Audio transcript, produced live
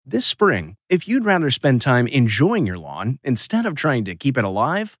This spring, if you'd rather spend time enjoying your lawn instead of trying to keep it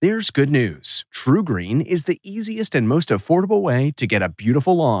alive, there's good news. TruGreen is the easiest and most affordable way to get a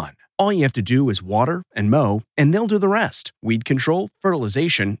beautiful lawn. All you have to do is water and mow, and they'll do the rest. Weed control,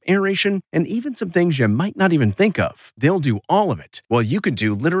 fertilization, aeration, and even some things you might not even think of. They'll do all of it, while you can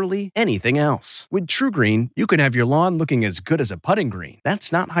do literally anything else. With TruGreen, you can have your lawn looking as good as a putting green.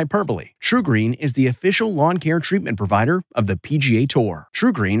 That's not hyperbole. TruGreen is the official lawn care treatment provider of the PGA Tour.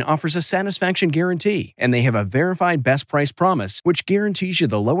 TruGreen offers a satisfaction guarantee, and they have a verified best price promise, which guarantees you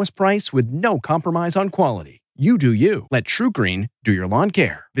the lowest price with no compromise on quality. You do you. Let TruGreen do your lawn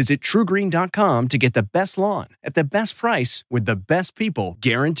care. Visit TruGreen.com to get the best lawn at the best price with the best people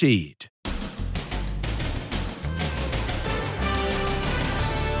guaranteed.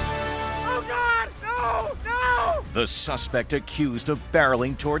 Oh, God! No! No! The suspect accused of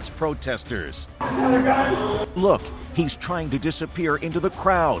barreling towards protesters. Look, he's trying to disappear into the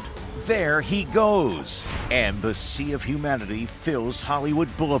crowd. There he goes. And the sea of humanity fills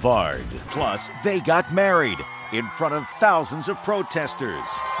Hollywood Boulevard. Plus, they got married in front of thousands of protesters.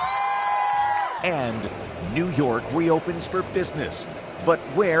 And New York reopens for business. But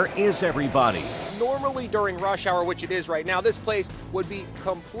where is everybody? Normally during rush hour, which it is right now, this place would be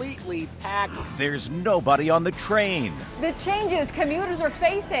completely packed. There's nobody on the train. The changes commuters are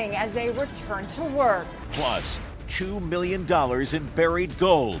facing as they return to work. Plus, $2 million in buried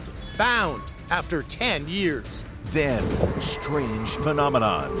gold. Found after 10 years. Then, strange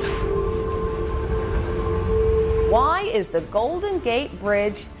phenomenon. Why is the Golden Gate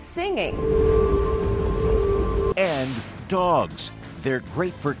Bridge singing? And dogs. They're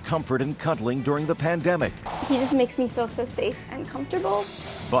great for comfort and cuddling during the pandemic. He just makes me feel so safe and comfortable.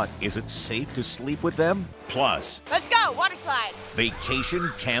 But is it safe to sleep with them? Plus, let's go, water slide.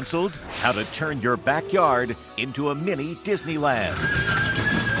 Vacation canceled? How to turn your backyard into a mini Disneyland.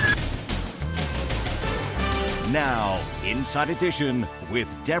 Now, Inside Edition with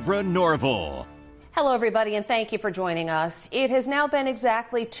Deborah Norville. Hello, everybody, and thank you for joining us. It has now been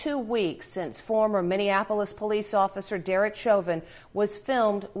exactly 2 weeks since former Minneapolis police officer Derek Chauvin was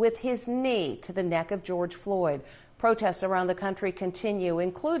filmed with his knee to the neck of George Floyd. Protests around the country continue,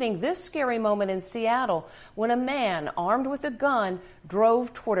 including this scary moment in Seattle when a man armed with a gun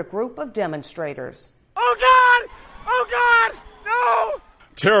drove toward a group of demonstrators. Oh, God! Oh, God! No!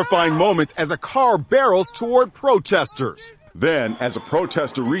 Terrifying moments as a car barrels toward protesters. Then, as a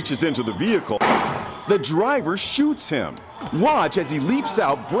protester reaches into the vehicle, the driver shoots him. Watch as he leaps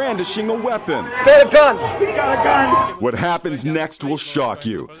out brandishing a weapon. Got a gun! He's got a gun! What happens next will shock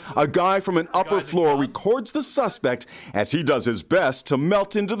you. A guy from an upper floor records the suspect as he does his best to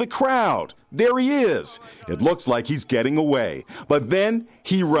melt into the crowd. There he is. It looks like he's getting away. But then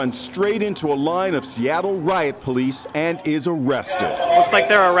he runs straight into a line of Seattle riot police and is arrested. Looks like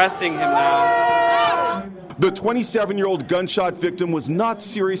they're arresting him now. The 27-year-old gunshot victim was not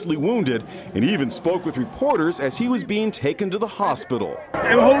seriously wounded and even spoke with reporters as he was being taken to the hospital.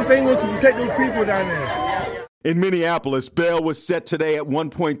 And the whole thing was to protect those people down there. In Minneapolis, bail was set today at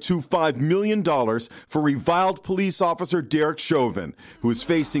 $1.25 million for reviled police officer Derek Chauvin, who is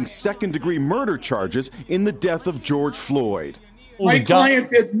facing second-degree murder charges in the death of George Floyd. My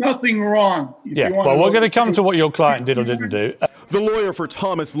client did nothing wrong. Yeah, well, we're going to come to what your client did or didn't do. The lawyer for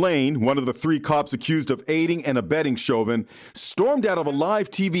Thomas Lane, one of the 3 cops accused of aiding and abetting Chauvin, stormed out of a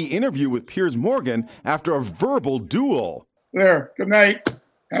live TV interview with Piers Morgan after a verbal duel. There, good night.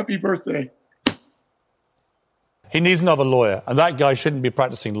 Happy birthday. He needs another lawyer, and that guy shouldn't be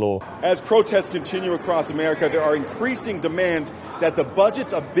practicing law. As protests continue across America, there are increasing demands that the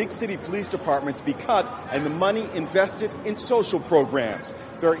budgets of big city police departments be cut and the money invested in social programs.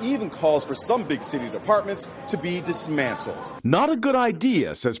 There are even calls for some big city departments to be dismantled. Not a good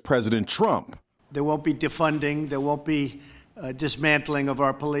idea, says President Trump. There won't be defunding. There won't be dismantling of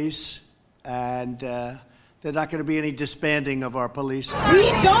our police. And there's not going to be any disbanding of our police. We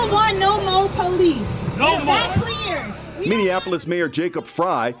don't want no more police. Is that clear? Minneapolis Mayor Jacob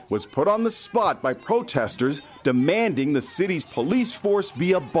Frey was put on the spot by protesters demanding the city's police force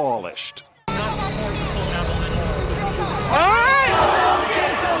be abolished.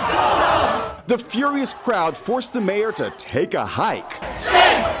 The furious crowd forced the mayor to take a hike.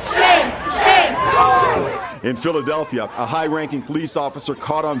 Shame! Shame! Shame! In Philadelphia, a high-ranking police officer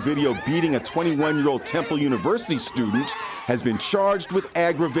caught on video beating a 21-year-old Temple University student has been charged with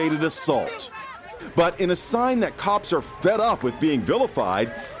aggravated assault. But in a sign that cops are fed up with being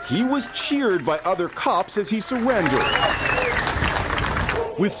vilified, he was cheered by other cops as he surrendered.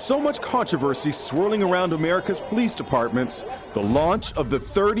 With so much controversy swirling around America's police departments, the launch of the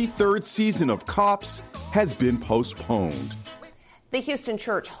 33rd season of Cops has been postponed. The Houston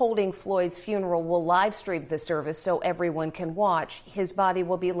church holding Floyd's funeral will live stream the service so everyone can watch. His body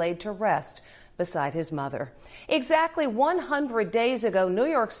will be laid to rest beside his mother. Exactly 100 days ago, New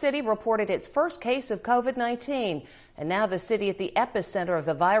York City reported its first case of COVID-19. And now the city at the epicenter of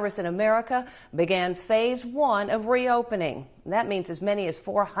the virus in America began phase 1 of reopening. That means as many as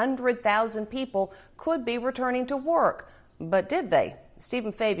 400,000 people could be returning to work. But did they?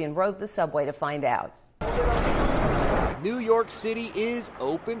 Stephen Fabian rode the subway to find out. New York City is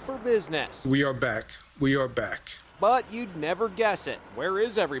open for business. We are back. We are back. But you'd never guess it. Where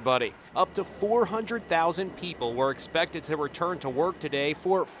is everybody? Up to 400,000 people were expected to return to work today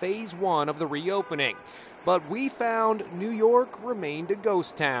for phase 1 of the reopening. But we found New York remained a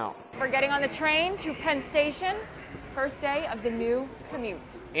ghost town. We're getting on the train to Penn Station. First day of the new commute.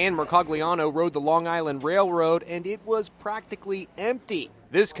 Ann Mercogliano rode the Long Island Railroad, and it was practically empty.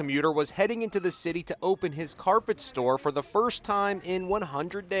 This commuter was heading into the city to open his carpet store for the first time in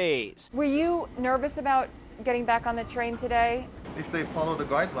 100 days. Were you nervous about getting back on the train today? If they follow the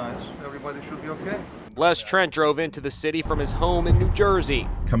guidelines, everybody should be okay. Les Trent drove into the city from his home in New Jersey.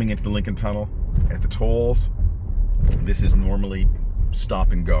 Coming into the Lincoln Tunnel at the tolls, this is normally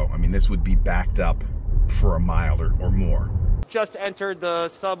stop and go. I mean, this would be backed up for a mile or more. Just entered the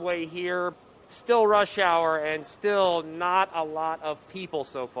subway here. Still rush hour and still not a lot of people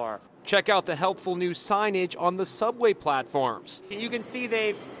so far. Check out the helpful new signage on the subway platforms. You can see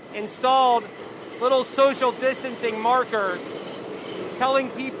they've installed little social distancing markers telling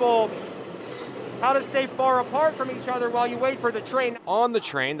people how to stay far apart from each other while you wait for the train. On the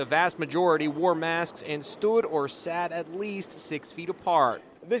train, the vast majority wore masks and stood or sat at least 6 feet apart.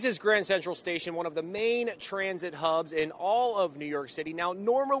 This is Grand Central Station, one of the main transit hubs in all of New York City. Now,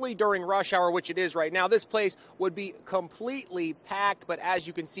 normally during rush hour, which it is right now, this place would be completely packed. But as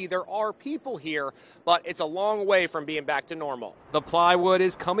you can see, there are people here, but it's a long way from being back to normal. The plywood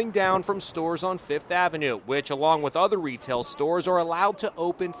is coming down from stores on Fifth Avenue, which, along with other retail stores, are allowed to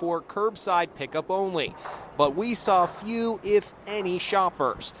open for curbside pickup only. But we saw few, if any,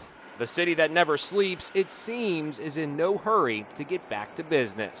 shoppers. The city that never sleeps, it seems, is in no hurry to get back to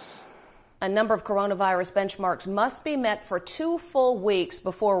business. A number of coronavirus benchmarks must be met for 2 full weeks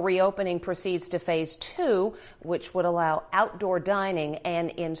before reopening proceeds to phase 2, which would allow outdoor dining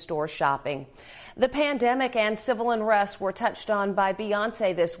and in-store shopping. The pandemic and civil unrest were touched on by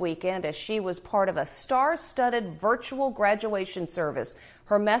Beyoncé this weekend as she was part of a star-studded virtual graduation service.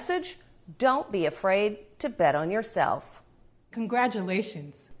 Her message? Don't be afraid to bet on yourself.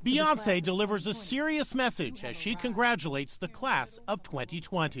 Congratulations. Beyoncé delivers a serious message as she congratulates the class of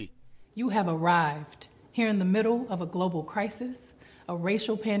 2020. You have arrived here in the middle of a global crisis, a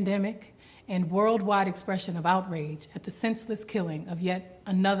racial pandemic, and worldwide expression of outrage at the senseless killing of yet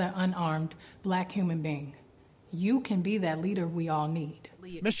another unarmed black human being. You can be that leader we all need.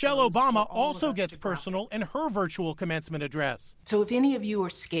 Michelle Obama also gets personal in her virtual commencement address. So if any of you are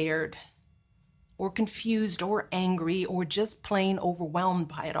scared, or confused or angry or just plain overwhelmed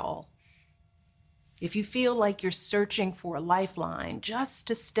by it all, if you feel like you're searching for a lifeline just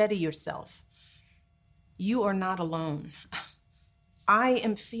to steady yourself, you are not alone. I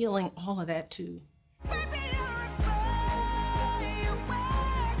am feeling all of that too.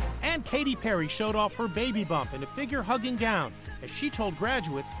 And Katy Perry showed off her baby bump in a figure-hugging gown as she told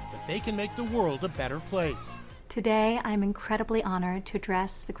graduates that they can make the world a better place. Today, I'm incredibly honored to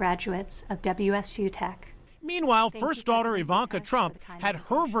address the graduates of WSU Tech. Meanwhile, first daughter Ivanka Trump had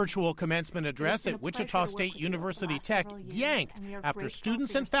her virtual commencement address at Wichita State University Tech yanked after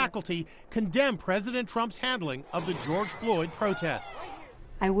students and faculty condemned President Trump's handling of the George Floyd protests.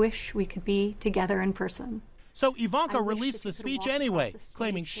 I wish we could be together in person. So Ivanka released the speech anyway,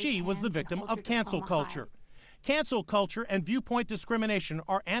 claiming she was the victim of cancel culture. Cancel culture and viewpoint discrimination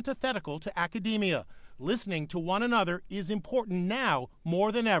are antithetical to academia. Listening to one another is important now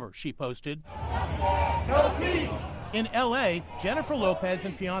more than ever, she posted. No peace. In L.A., Jennifer Lopez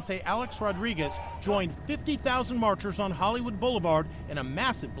and fiancé Alex Rodriguez joined 50,000 marchers on Hollywood Boulevard in a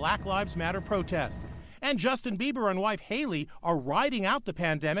massive Black Lives Matter protest. And Justin Bieber and wife Hailey are riding out the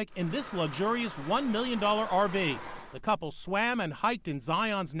pandemic in this luxurious $1 million RV. The couple swam and hiked in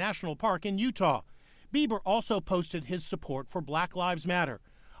Zion's National Park in Utah. Bieber also posted his support for Black Lives Matter.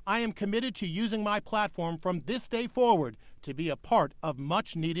 I am committed to using my platform from this day forward to be a part of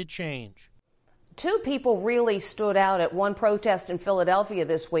much-needed change. 2 people really stood out at one protest in Philadelphia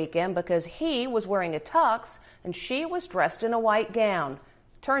this weekend because he was wearing a tux and she was dressed in a white gown.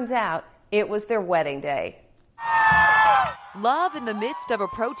 Turns out it was their wedding day. Love in the midst of a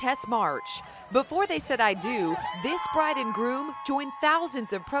protest march. Before they said I do, this bride and groom joined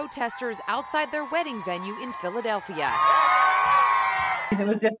thousands of protesters outside their wedding venue in Philadelphia. It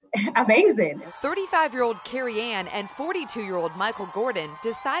was just amazing. 35-year-old Carrie Ann and 42-year-old Michael Gordon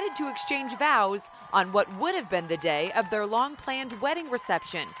decided to exchange vows on what would have been the day of their long-planned wedding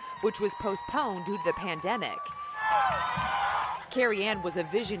reception, which was postponed due to the pandemic. Carrie Ann was a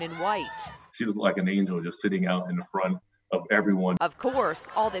vision in white. She was like an angel just sitting out in the front of everyone. Of course,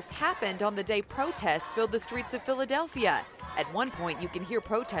 all this happened on the day protests filled the streets of Philadelphia. At one point, you can hear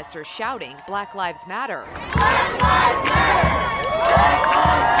protesters shouting, "Black Lives Matter." Black Lives Matter! Black Lives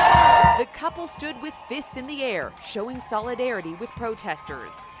Matter! The couple stood with fists in the air, showing solidarity with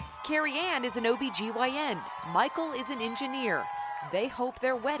protesters. Carrie Ann is an OBGYN. Michael is an engineer. They hope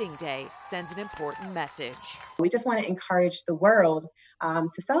their wedding day sends an important message. We just want to encourage the world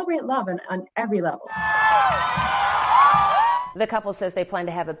to celebrate love on every level. The couple says they plan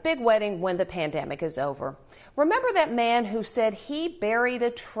to have a big wedding when the pandemic is over. Remember that man who said he buried a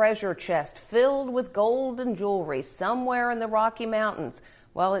treasure chest filled with gold and jewelry somewhere in the Rocky Mountains?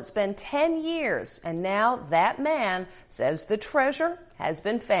 Well, it's been 10 years, and now that man says the treasure has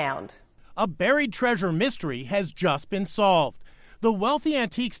been found. A buried treasure mystery has just been solved. The wealthy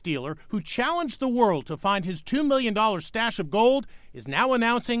antiques dealer who challenged the world to find his $2 million stash of gold is now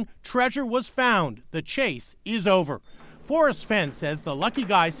announcing treasure was found. The chase is over. Forrest Fenn says the lucky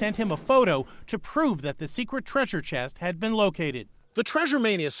guy sent him a photo to prove that the secret treasure chest had been located. The treasure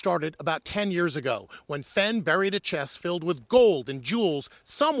mania started about 10 years ago when Fenn buried a chest filled with gold and jewels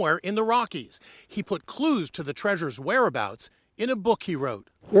somewhere in the Rockies. He put clues to the treasure's whereabouts in a book he wrote.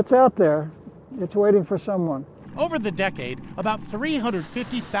 It's out there. It's waiting for someone. Over the decade, about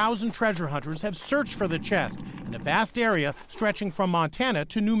 350,000 treasure hunters have searched for the chest in a vast area stretching from Montana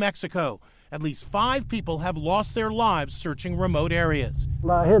to New Mexico. At least 5 people have lost their lives searching remote areas.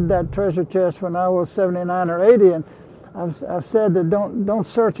 I hid that treasure chest when I was 79 or 80, and I've said that don't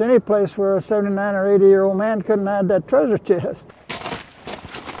search any place where a 79 or 80-year-old man couldn't hide that treasure chest.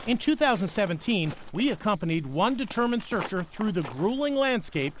 In 2017, we accompanied one determined searcher through the grueling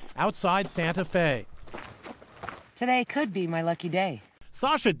landscape outside Santa Fe. Today could be my lucky day.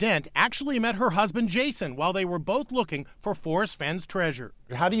 Sasha Dent actually met her husband Jason while they were both looking for Forrest Fenn's treasure.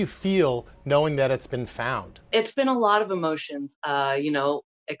 How do you feel knowing that it's been found? It's been a lot of emotions,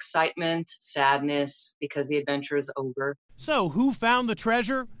 excitement, sadness, because the adventure is over. So who found the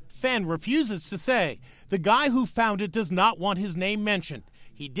treasure? Fenn refuses to say. The guy who found it does not want his name mentioned.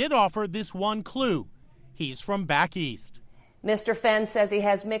 He did offer this one clue. He's from back east. Mr. Fenn says he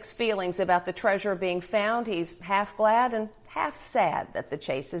has mixed feelings about the treasure being found. He's half glad and half sad that the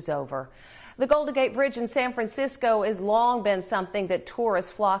chase is over. The Golden Gate Bridge in San Francisco has long been something that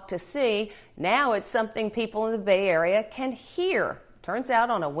tourists flock to see. Now it's something people in the Bay Area can hear. Turns out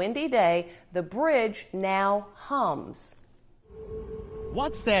on a windy day, the bridge now hums.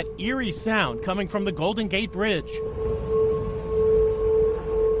 What's that eerie sound coming from the Golden Gate Bridge?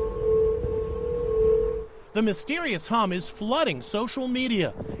 The mysterious hum is flooding social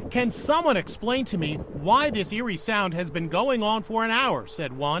media. Can someone explain to me why this eerie sound has been going on for an hour,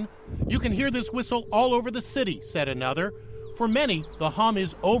 said one. You can hear this whistle all over the city, said another. For many, the hum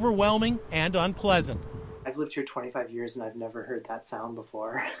is overwhelming and unpleasant. I've lived here 25 years and I've never heard that sound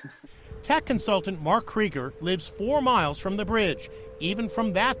before. Tech consultant Mark Krieger lives 4 miles from the bridge. Even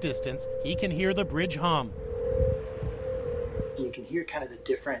from that distance, he can hear the bridge hum. You can hear kind of the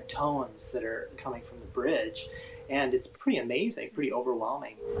different tones that are coming from the bridge, and it's pretty amazing, pretty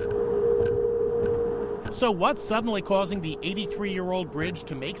overwhelming. So what's suddenly causing the 83-year-old bridge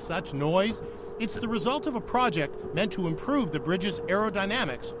to make such noise? It's the result of a project meant to improve the bridge's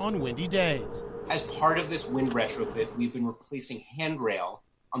aerodynamics on windy days. As part of this wind retrofit, we've been replacing handrail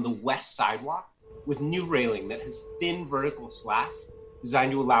on the west sidewalk with new railing that has thin vertical slats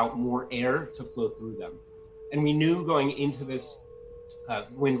designed to allow more air to flow through them. And we knew going into this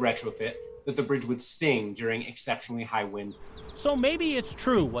wind retrofit that the bridge would sing during exceptionally high winds. So maybe it's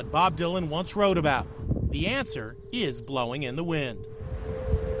true what Bob Dylan once wrote about. The answer is blowing in the wind.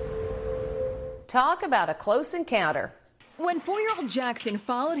 Talk about a close encounter. When 4-year-old Jackson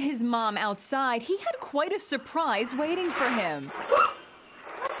followed his mom outside, he had quite a surprise waiting for him.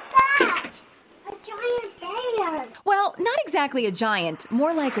 A giant bear. Well, not exactly a giant,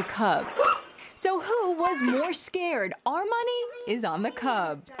 more like a cub. So who was more scared? Our money is on the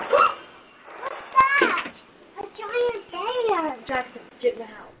cub. A giant bear. Jackson, get in the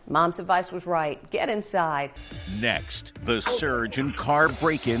house. Mom's advice was right. Get inside. Next, the surge in car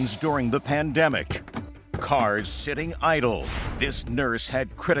break-ins during the pandemic. Cars sitting idle. This nurse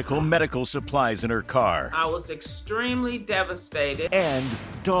had critical medical supplies in her car. I was extremely devastated. And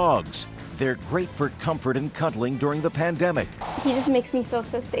dogs. They're great for comfort and cuddling during the pandemic. He just makes me feel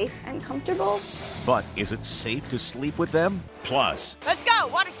so safe and comfortable. But is it safe to sleep with them? Plus, Let's go,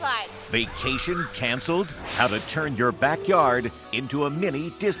 water slide. vacation canceled? How to turn your backyard into a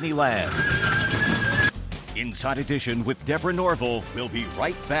mini Disneyland. Inside Edition with Deborah Norville. We'll be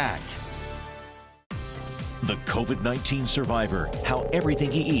right back. The COVID-19 survivor. How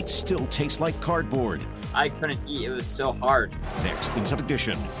everything he eats still tastes like cardboard. I couldn't eat. It was so hard. Next, Inside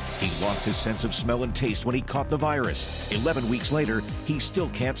Edition. He lost his sense of smell and taste when he caught the virus. 11 weeks later, he still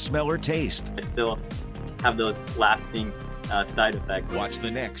can't smell or taste. I still have those lasting side effects. Watch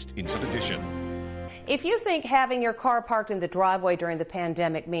the next Inside Edition. If you think having your car parked in the driveway during the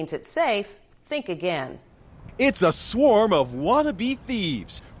pandemic means it's safe, think again. It's a swarm of wannabe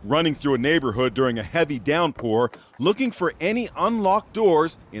thieves running through a neighborhood during a heavy downpour, looking for any unlocked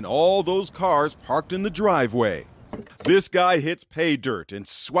doors in all those cars parked in the driveway. This guy hits pay dirt and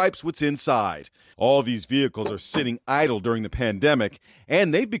swipes what's inside. All these vehicles are sitting idle during the pandemic,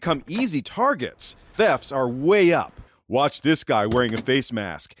 and they've become easy targets. Thefts are way up. Watch this guy wearing a face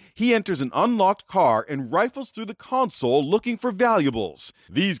mask. He enters an unlocked car and rifles through the console looking for valuables.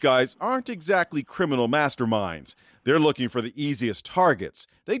 These guys aren't exactly criminal masterminds. They're looking for the easiest targets.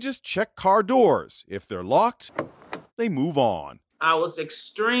 They just check car doors. If they're locked, they move on. I was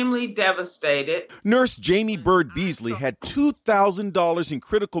extremely devastated. Nurse Jamie Bird Beasley had $2,000 in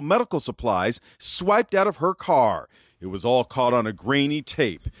critical medical supplies swiped out of her car. It was all caught on a grainy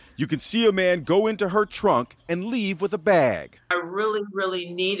tape. You could see a man go into her trunk and leave with a bag. I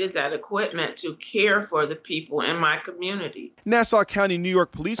really needed that equipment to care for the people in my community. Nassau County, New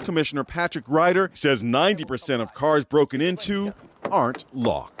York Police Commissioner Patrick Ryder says 90% of cars broken into aren't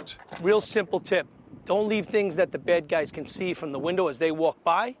locked. Real simple tip. Don't leave things that the bad guys can see from the window as they walk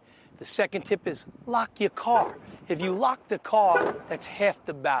by. The second tip is lock your car. If you lock the car, that's half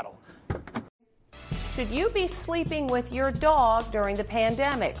the battle. Should you be sleeping with your dog during the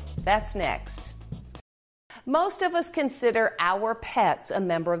pandemic? That's next. Most of us consider our pets a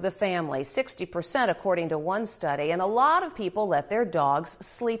member of the family, 60% according to one study, and a lot of people let their dogs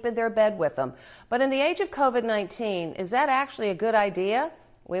sleep in their bed with them. But in the age of COVID-19, is that actually a good idea?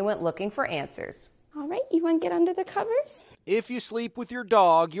 We went looking for answers. All right, you want to get under the covers? If you sleep with your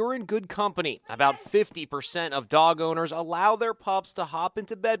dog, you're in good company. About 50% of dog owners allow their pups to hop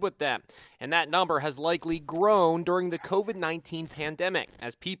into bed with them. And that number has likely grown during the COVID-19 pandemic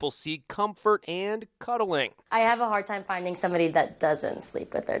as people seek comfort and cuddling. I have a hard time finding somebody that doesn't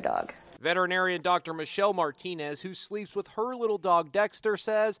sleep with their dog. Veterinarian Dr. Michelle Martinez, who sleeps with her little dog Dexter,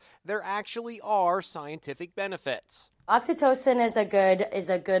 says there actually are scientific benefits. Oxytocin is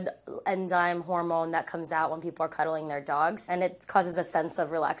a good enzyme hormone that comes out when people are cuddling their dogs, and it causes a sense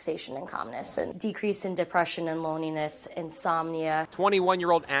of relaxation and calmness and decrease in depression and loneliness, insomnia.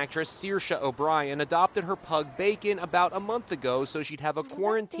 21-year-old actress Saoirse O'Brien adopted her pug Bacon about a month ago so she'd have a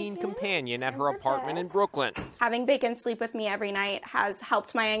quarantine companion at her apartment in Brooklyn. Having Bacon sleep with me every night has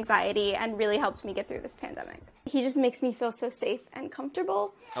helped my anxiety and really helped me get through this pandemic. He just makes me feel so safe and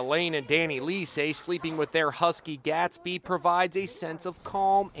comfortable. Elaine and Danny Lee say sleeping with their husky Gatsby provides a sense of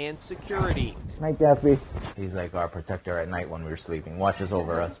calm and security. Night, Gatsby. He's like our protector at night when we're sleeping. Watches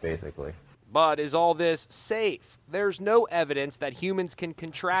over us, basically. But is all this safe? There's no evidence that humans can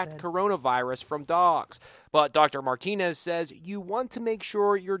contract coronavirus from dogs. But Dr. Martinez says you want to make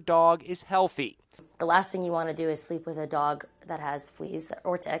sure your dog is healthy. The last thing you want to do is sleep with a dog that has fleas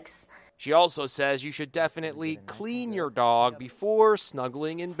or ticks. She also says you should definitely clean your dog before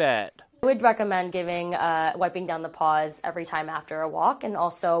snuggling in bed. I would recommend wiping down the paws every time after a walk and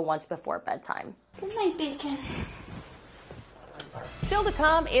also once before bedtime. Good night, Bacon. Still to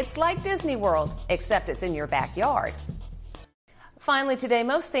come, it's like Disney World, except it's in your backyard. Finally today,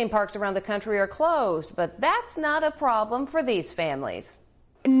 most theme parks around the country are closed, but that's not a problem for these families.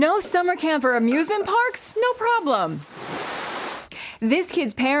 No summer camp or amusement parks? No problem. This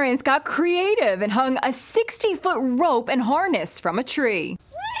kid's parents got creative and hung a 60-foot rope and harness from a tree.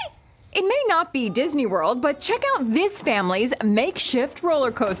 It may not be Disney World, but check out this family's makeshift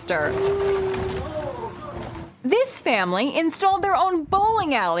roller coaster. This family installed their own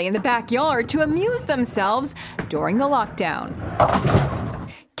bowling alley in the backyard to amuse themselves during the lockdown.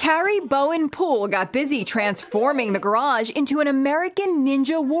 Carrie Bowen Poole got busy transforming the garage into an American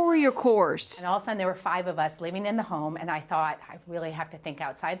Ninja Warrior course. And all of a sudden there were 5 of us living in the home, and I thought, I really have to think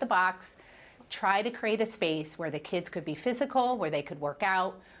outside the box, try to create a space where the kids could be physical, where they could work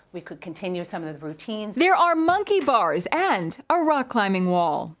out, we could continue some of the routines. There are monkey bars and a rock climbing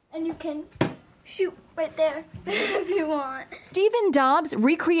wall. And you can Shoot, right there, if you want. Stephen Dobbs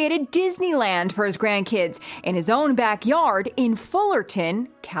recreated Disneyland for his grandkids in his own backyard in Fullerton,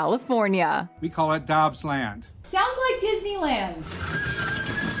 California. We call it Dobbs Land. Sounds like Disneyland.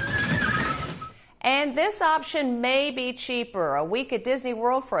 And this option may be cheaper. A week at Disney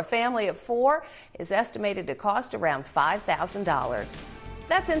World for a family of 4 is estimated to cost around $5,000.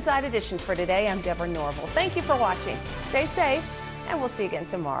 That's Inside Edition for today. I'm Deborah Norville. Thank you for watching. Stay safe, and we'll see you again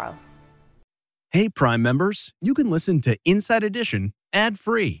tomorrow. Hey, Prime members, you can listen to Inside Edition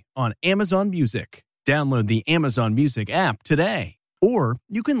ad-free on Amazon Music. Download the Amazon Music app today. Or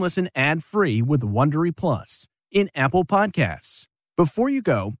you can listen ad-free with Wondery Plus in Apple Podcasts. Before you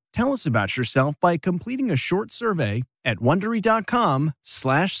go, tell us about yourself by completing a short survey at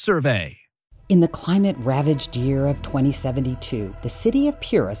Wondery.com/survey. In the climate-ravaged year of 2072, the city of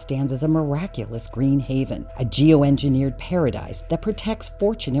Pura stands as a miraculous green haven, a geoengineered paradise that protects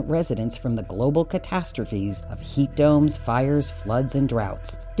fortunate residents from the global catastrophes of heat domes, fires, floods, and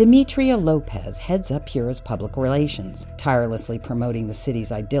droughts. Demetria Lopez heads up Pura's public relations, tirelessly promoting the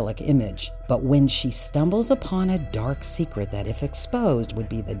city's idyllic image. But when she stumbles upon a dark secret that, if exposed, would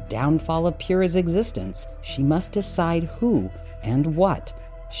be the downfall of Pura's existence, she must decide who and what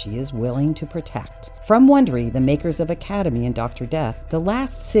she is willing to protect. From Wondery, the makers of Academy and Dr. Death, The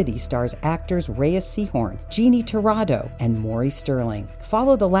Last City stars actors Reyes Sehorn, Jeannie Torrado, and Maury Sterling.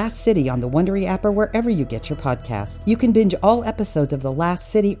 Follow The Last City on the Wondery app or wherever you get your podcasts. You can binge all episodes of The Last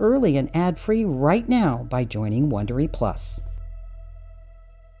City early and ad-free right now by joining Wondery Plus.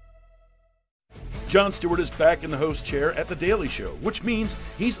 Jon Stewart is back in the host chair at The Daily Show, which means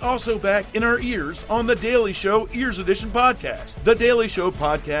he's also back in our ears on The Daily Show Ears Edition podcast. The Daily Show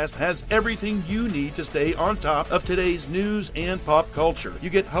podcast has everything you need to stay on top of today's news and pop culture. You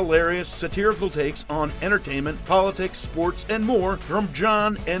get hilarious, satirical takes on entertainment, politics, sports, and more from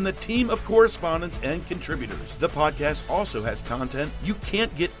Jon and the team of correspondents and contributors. The podcast also has content you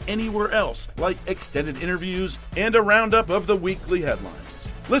can't get anywhere else, like extended interviews and a roundup of the weekly headlines.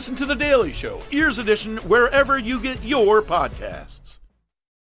 Listen to The Daily Show, Ears Edition, wherever you get your podcasts.